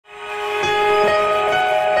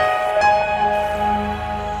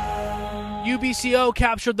UBCO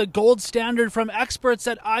captured the gold standard from experts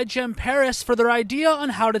at iGem Paris for their idea on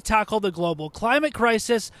how to tackle the global climate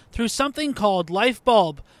crisis through something called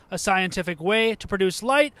LifeBulb, a scientific way to produce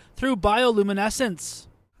light through bioluminescence.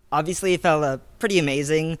 Obviously, it felt pretty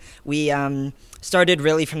amazing. We started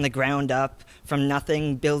really from the ground up, from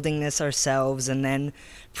nothing, building this ourselves, and then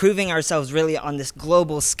proving ourselves really on this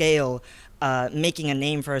global scale, making a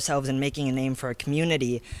name for ourselves and making a name for a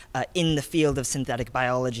community in the field of synthetic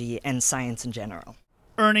biology and science in general.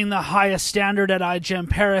 Earning the highest standard at iGem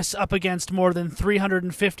Paris up against more than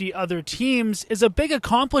 350 other teams is a big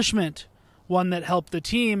accomplishment, one that helped the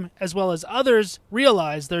team, as well as others,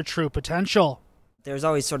 realize their true potential. There's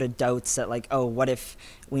always sort of doubts that, like, oh, what if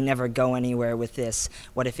we never go anywhere with this?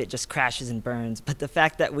 What if it just crashes and burns? But the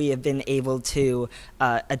fact that we have been able to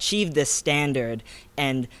achieve this standard,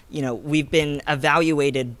 and we've been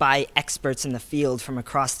evaluated by experts in the field from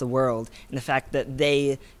across the world, and the fact that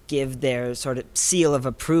they give their sort of seal of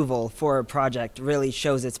approval for a project really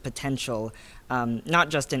shows its potential, not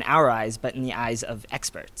just in our eyes, but in the eyes of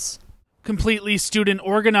experts. Completely student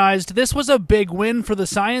organized, this was a big win for the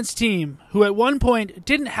science team, who at one point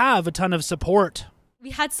didn't have a ton of support.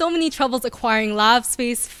 We had so many troubles acquiring lab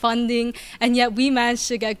space, funding, and yet we managed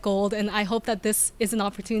to get gold, and I hope that this is an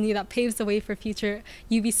opportunity that paves the way for future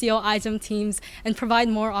UBCO iGem teams and provide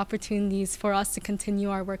more opportunities for us to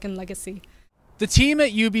continue our work and legacy. The team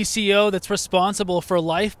at UBCO that's responsible for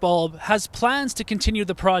LifeBulb has plans to continue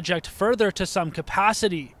the project further to some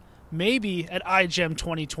capacity, maybe at iGem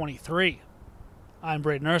 2023. I'm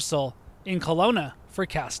Braden Ursel in Kelowna for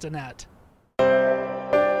Castanet.